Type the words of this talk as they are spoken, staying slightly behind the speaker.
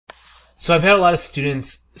So I've had a lot of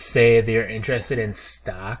students say they're interested in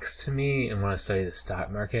stocks to me and want to study the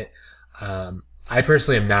stock market. I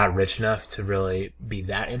personally am not rich enough to really be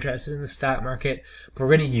that interested in the stock market, but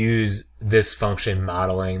we're going to use this function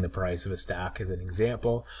modeling the price of a stock as an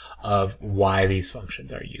example of why these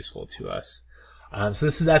functions are useful to us. So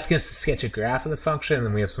this is asking us to sketch a graph of the function, and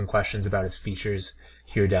then we have some questions about its features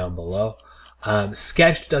here down below.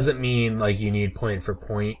 Sketched doesn't mean like you need point for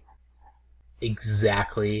point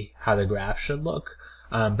exactly how the graph should look,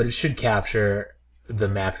 but it should capture the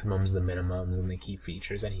maximums, the minimums, and the key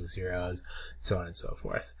features, any zeros, so on and so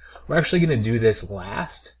forth. We're actually going to do this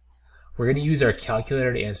last. We're going to use our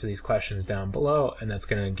calculator to answer these questions down below, and that's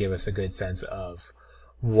going to give us a good sense of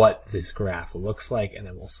what this graph looks like, and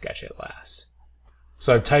then we'll sketch it last.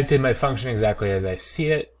 So I've typed in my function exactly as I see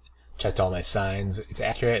it, checked all my signs, it's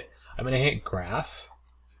accurate. I'm going to hit graph.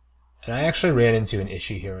 And I actually ran into an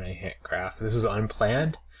issue here when I hit graph. This was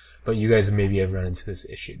unplanned, but you guys maybe have run into this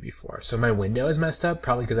issue before. So my window is messed up,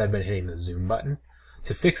 probably because I've been hitting the zoom button.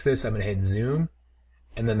 To fix this, I'm going to hit zoom,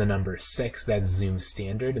 and then the number 6, that's zoom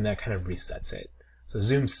standard, and that kind of resets it. So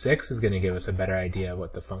zoom 6 is going to give us a better idea of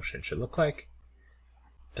what the function should look like.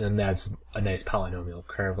 And then that's a nice polynomial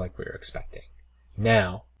curve like we were expecting.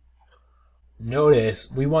 Now,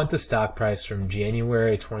 notice we want the stock price from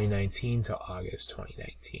January 2019 to August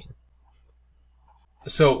 2019.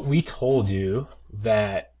 So we told you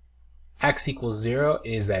that x equals 0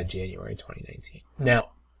 is that January 2019. Now,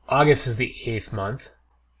 August is the 8th month.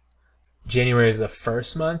 January is the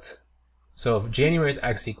 1st month. So if January is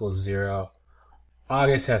x equals 0,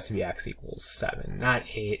 August has to be x equals 7, not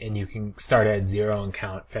 8. And you can start at 0 and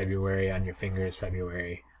count February on your fingers,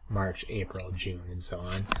 February, March, April, June, and so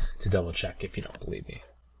on, to double check if you don't believe me.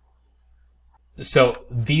 So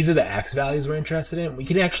these are the x values we're interested in. We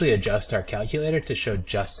can actually adjust our calculator to show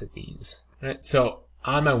just these. Right? So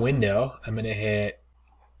on my window, I'm going to hit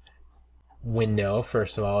window,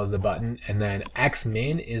 first of all, is the button, and then x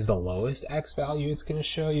min is the lowest x value it's going to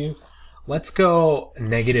show you. Let's go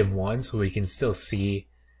 -1 so we can still see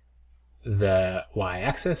the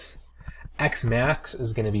y-axis. X max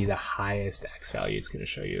is going to be the highest x value it's going to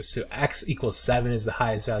show you. So x equals 7 is the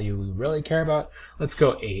highest value we really care about. Let's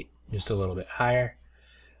go 8, just a little bit higher.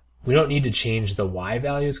 We don't need to change the y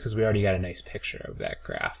values because we already got a nice picture of that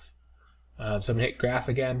graph. So I'm going to hit graph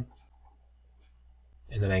again.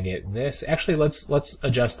 And then I get this. Actually, let's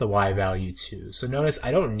adjust the y value too. So notice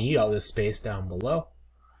I don't need all this space down below.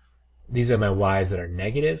 These are my y's that are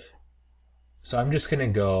negative. So I'm just going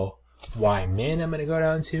to go y min I'm going to go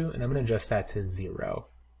down to, and I'm going to adjust that to 0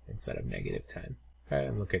 instead of -10. Okay,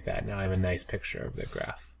 and look at that. Now I have a nice picture of the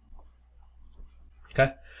graph.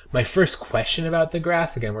 Okay, my first question about the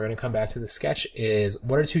graph, again, we're going to come back to the sketch, is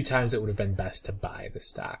what are 2 times it would have been best to buy the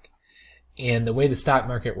stock? And the way the stock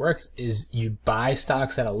market works is you buy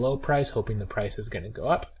stocks at a low price, hoping the price is going to go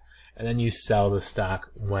up, and then you sell the stock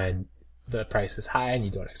when the price is high and you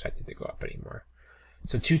don't expect it to go up anymore.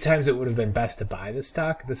 So 2 times it would have been best to buy the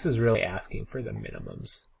stock. This is really asking for the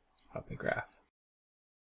minimums of the graph.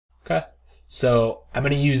 Okay, so I'm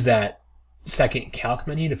going to use that second calc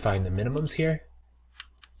menu to find the minimums here.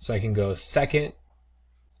 So I can go second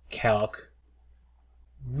calc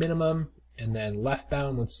minimum, and then left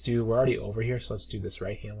bound, we're already over here, so let's do this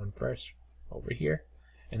right hand one first, over here.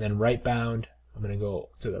 And then right bound, I'm going to go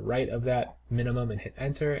to the right of that minimum and hit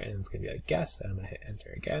enter, and it's going to be a guess, and I'm going to hit enter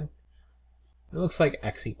again. It looks like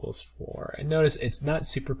x equals 4. And notice it's not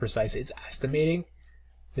super precise, it's estimating.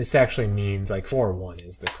 This actually means like 4, 1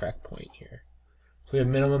 is the correct point here. So we have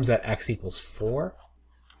minimums at x equals 4.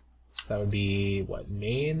 So that would be, what,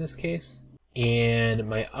 May in this case? And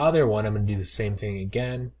my other one, I'm going to do the same thing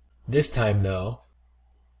again. This time, though,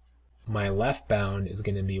 my left bound is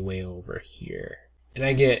going to be way over here. And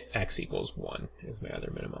I get x equals 1 is my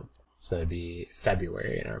other minimum. So that would be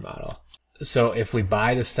February in our model. So if we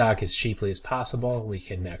buy the stock as cheaply as possible, we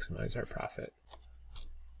can maximize our profit.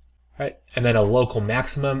 Right? And then a local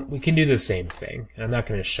maximum, we can do the same thing. And I'm not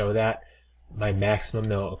going to show that. My maximum,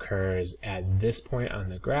 though, occurs at this point on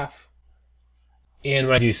the graph. And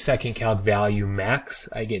when I do second calc value max,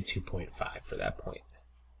 I get 2.5 for that point.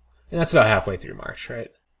 And that's about halfway through March,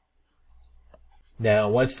 right? Now,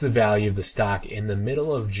 what's the value of the stock in the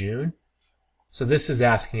middle of June? So this is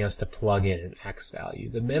asking us to plug in an x value.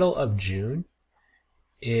 The middle of June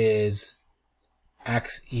is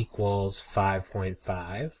x equals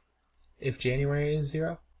 5.5 if January is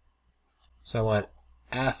 0. So I want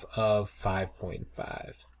f of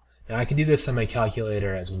 5.5. Now I can do this on my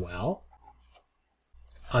calculator as well.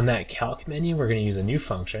 On that calc menu, we're going to use a new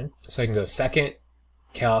function. So I can go second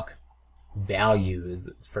calc value is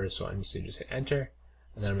the first one. So you just hit enter.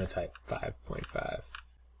 and then I'm going to type 5.5.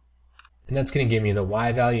 And that's going to give me the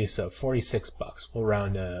Y value, so 46 bucks. We'll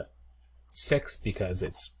round to 6 because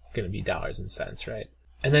it's going to be dollars and cents, right?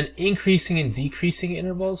 And then increasing and decreasing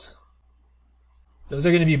intervals, those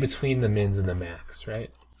are going to be between the mins and the max,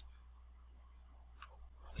 right?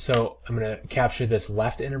 So I'm going to capture this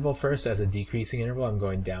left interval first as a decreasing interval. I'm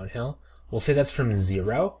going downhill. We'll say that's from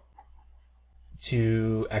 0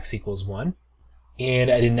 to x equals 1. And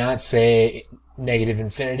I did not say negative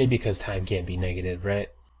infinity because time can't be negative, right?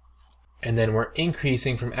 And then we're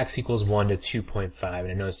increasing from x equals 1 to 2.5.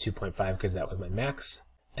 And I know it's 2.5 because that was my max.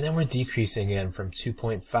 And then we're decreasing again from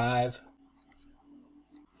 2.5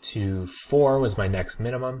 to 4 was my next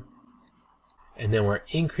minimum. And then we're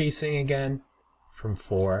increasing again from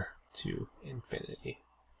 4 to infinity.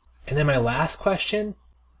 And then my last question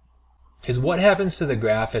is what happens to the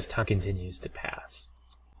graph as time continues to pass?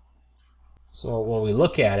 So when we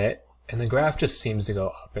look at it, and the graph just seems to go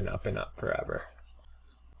up and up and up forever.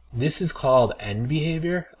 This is called end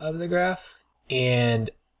behavior of the graph, and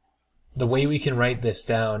the way we can write this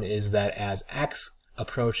down is that as x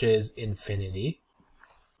approaches infinity,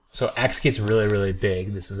 so x gets really, really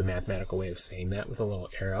big, this is a mathematical way of saying that with a little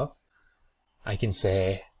arrow, I can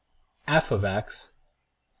say f of x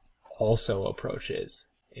also approaches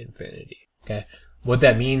infinity. Okay, what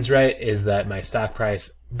that means, right, is that my stock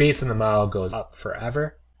price based on the model goes up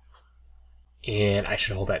forever, and I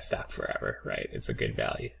should hold that stock forever, right? It's a good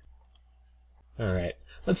value. All right,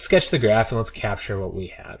 let's sketch the graph and let's capture what we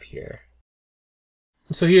have here.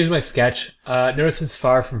 So here's my sketch. Notice it's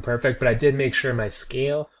far from perfect, but I did make sure my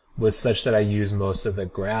scale was such that I use most of the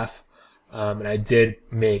graph, and I did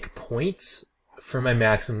make points for my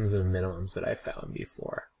maximums and minimums that I found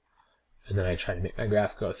before. And then I try to make my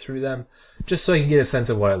graph go through them, just so I can get a sense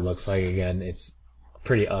of what it looks like. Again, it's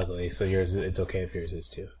pretty ugly, so yours, it's okay if yours is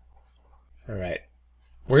too. All right.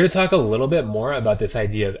 We're going to talk a little bit more about this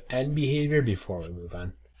idea of end behavior before we move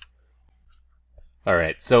on. All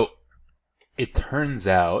right, so it turns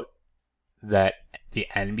out that the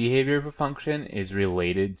end behavior of a function is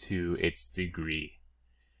related to its degree.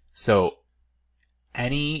 So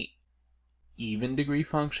any even degree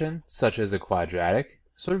function, such as a quadratic,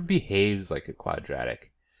 sort of behaves like a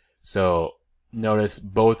quadratic. So notice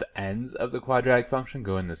both ends of the quadratic function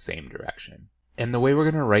go in the same direction. And the way we're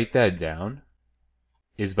going to write that down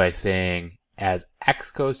is by saying as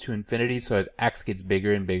x goes to infinity, so as x gets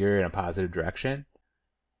bigger and bigger in a positive direction,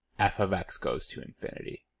 f of x goes to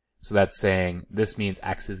infinity. So that's saying this means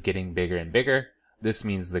x is getting bigger and bigger. This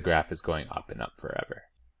means the graph is going up and up forever.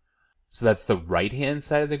 So that's the right-hand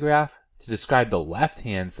side of the graph. To describe the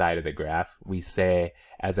left-hand side of the graph, we say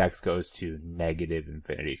as x goes to negative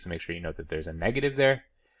infinity. So make sure you note that there's a negative there.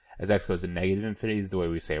 As x goes to negative infinity is the way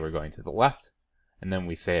we say we're going to the left. And then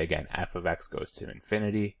we say again, f of x goes to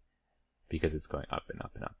infinity because it's going up and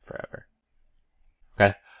up and up forever.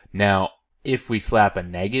 Okay. Now, if we slap a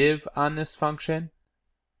negative on this function,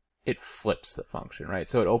 it flips the function, right?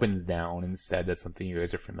 So it opens down instead. That's something you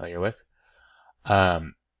guys are familiar with.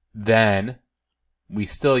 Then we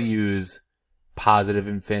still use positive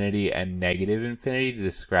infinity and negative infinity to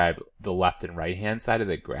describe the left and right hand side of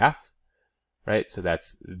the graph, right? So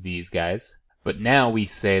that's these guys. But now we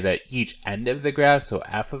say that each end of the graph, so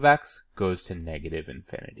f of x, goes to negative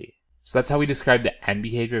infinity. So that's how we describe the end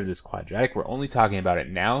behavior of this quadratic. We're only talking about it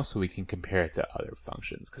now so we can compare it to other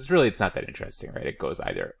functions, because really it's not that interesting, right? It goes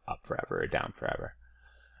either up forever or down forever.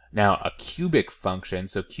 Now a cubic function,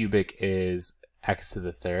 so cubic is x to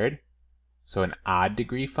the third, so an odd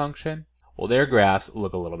degree function, well, their graphs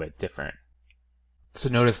look a little bit different. So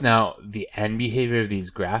notice now the end behavior of these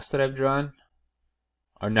graphs that I've drawn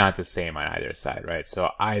are not the same on either side, right? So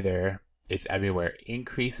either it's everywhere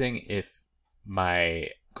increasing if my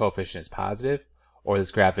coefficient is positive, or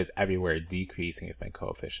this graph is everywhere decreasing if my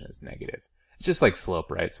coefficient is negative. It's just like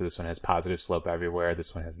slope, right? So this one has positive slope everywhere,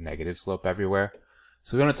 this one has negative slope everywhere.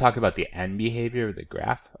 So we want to talk about the end behavior of the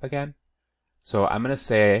graph again. So I'm going to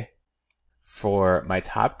say for my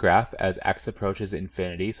top graph, as x approaches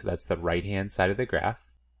infinity, so that's the right-hand side of the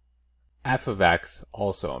graph, f of x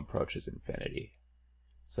also approaches infinity.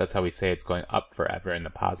 So that's how we say it's going up forever in the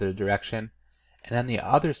positive direction. And on the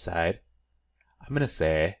other side, I'm going to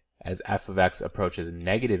say as f of x approaches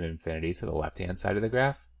negative infinity, so the left-hand side of the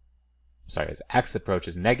graph, sorry, as x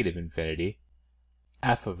approaches negative infinity,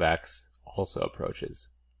 f of x also approaches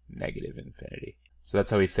negative infinity. So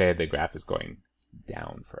that's how we say the graph is going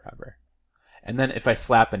down forever. And then if I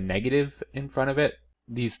slap a negative in front of it,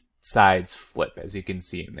 these sides flip, as you can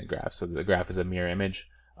see in the graph. So the graph is a mirror image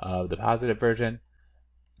of the positive version.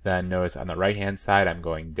 Then notice on the right-hand side, I'm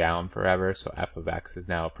going down forever. So f of x is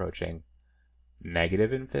now approaching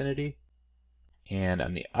negative infinity. And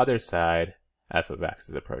on the other side, f of x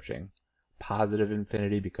is approaching positive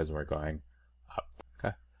infinity because we're going up.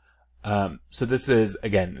 Okay. So this is,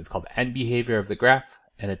 again, it's called end behavior of the graph,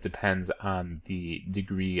 and it depends on the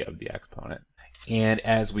degree of the exponent. And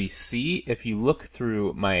as we see, if you look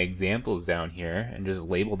through my examples down here and just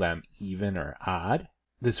label them even or odd,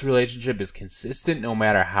 this relationship is consistent no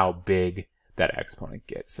matter how big that exponent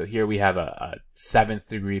gets. So here we have a 7th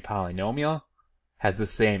degree polynomial, has the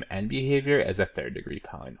same end behavior as a 3rd degree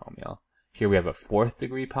polynomial. Here we have a 4th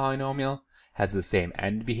degree polynomial, has the same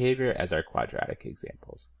end behavior as our quadratic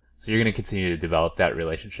examples. So you're going to continue to develop that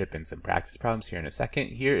relationship in some practice problems here in a second.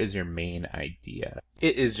 Here is your main idea.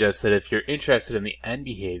 It is just that if you're interested in the end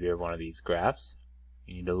behavior of one of these graphs,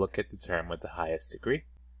 you need to look at the term with the highest degree,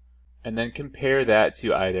 and then compare that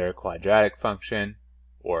to either a quadratic function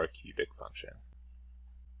or a cubic function.